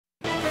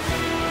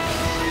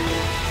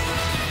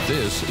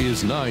This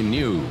is 9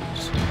 News.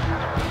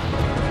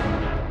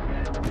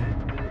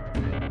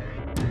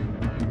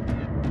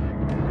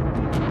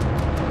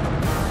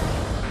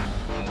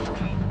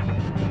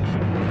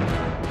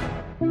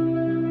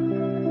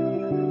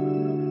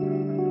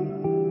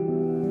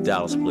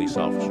 Dallas police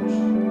officers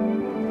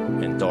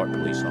and Dart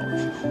police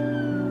officers.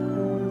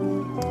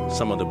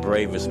 Some of the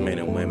bravest men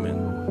and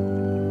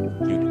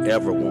women you'd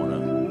ever want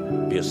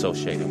to be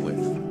associated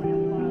with.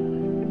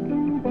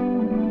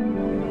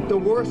 The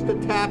worst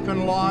attack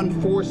on law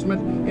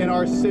enforcement in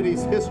our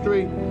city's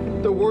history,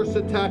 the worst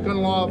attack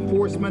on law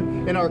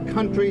enforcement in our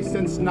country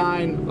since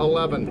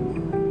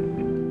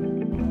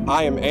 9/11.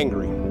 I am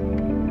angry.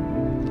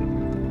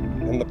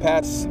 In the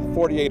past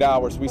 48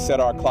 hours, we set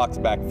our clocks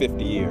back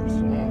 50 years.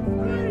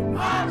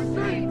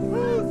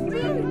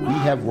 We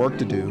have work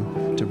to do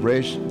to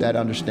bridge that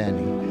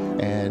understanding,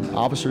 and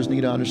officers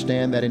need to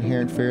understand that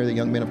inherent fear that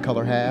young men of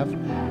color have,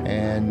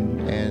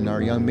 and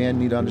our young men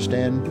need to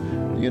understand,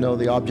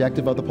 the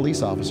objective of the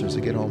police officers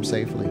to get home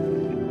safely.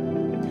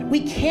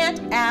 We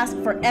can't ask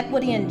for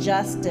equity and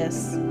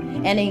justice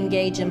and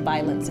engage in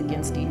violence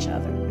against each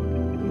other.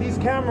 These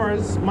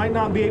cameras might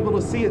not be able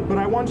to see it, but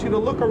I want you to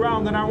look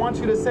around and I want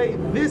you to say,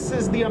 this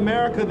is the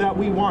America that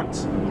we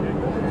want.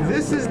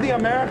 This is the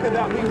America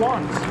that we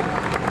want.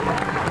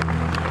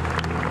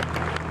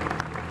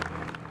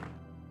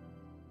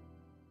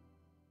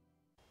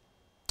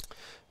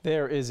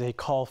 There is a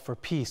call for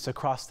peace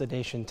across the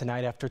nation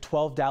tonight after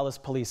 12 Dallas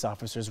police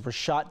officers were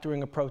shot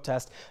during a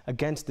protest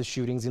against the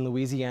shootings in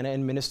Louisiana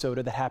and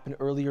Minnesota that happened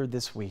earlier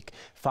this week.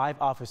 5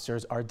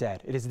 officers are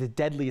dead. It is the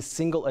deadliest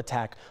single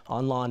attack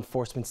on law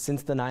enforcement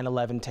since the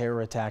 9/11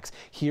 terror attacks.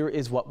 Here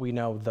is what we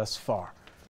know thus far.